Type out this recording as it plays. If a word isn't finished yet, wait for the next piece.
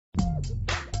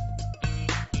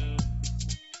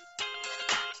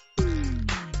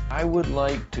I would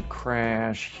like to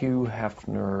crash Hugh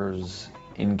Hefner's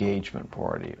engagement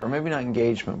party, or maybe not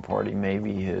engagement party,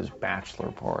 maybe his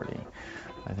bachelor party.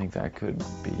 I think that could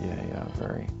be a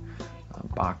very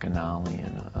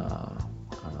bacchanalian,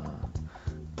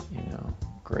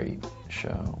 great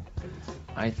show.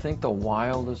 I think the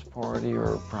wildest party,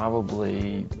 or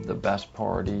probably the best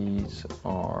parties,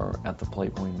 are at the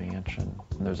Playboy Mansion.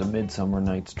 There's a Midsummer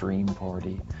Night's Dream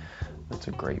party. That's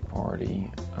a great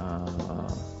party.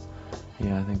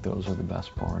 Yeah, I think those are the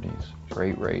best parties.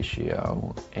 Great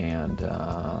ratio, and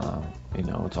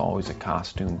it's always a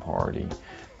costume party,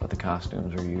 but the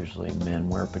costumes are usually men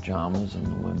wear pajamas and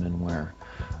the women wear,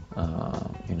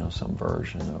 some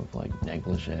version of like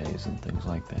negligees and things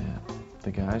like that.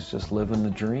 The guys just living the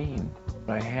dream.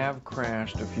 I have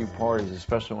crashed a few parties,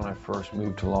 especially when I first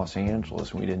moved to Los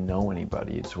Angeles and we didn't know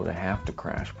anybody. You'd sort of have to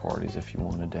crash parties if you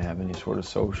wanted to have any sort of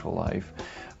social life.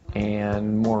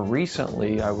 And more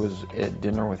recently, I was at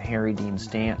dinner with Harry Dean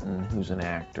Stanton, who's an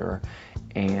actor,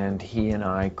 and he and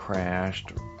I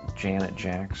crashed Janet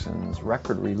Jackson's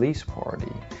record release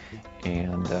party.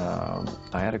 And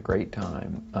I had a great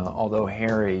time. Although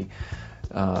Harry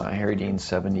Dean's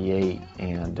 78,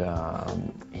 and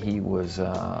he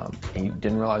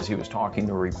didn't realize he was talking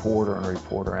to a reporter, and a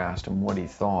reporter asked him what he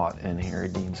thought, and Harry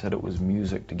Dean said it was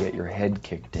music to get your head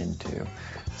kicked into.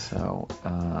 So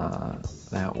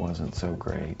that wasn't so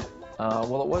great.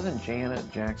 Well, it wasn't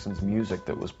Janet Jackson's music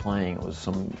that was playing. It was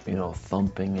some,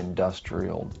 thumping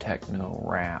industrial techno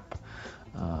rap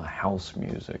house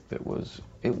music it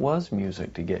was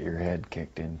music to get your head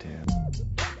kicked into.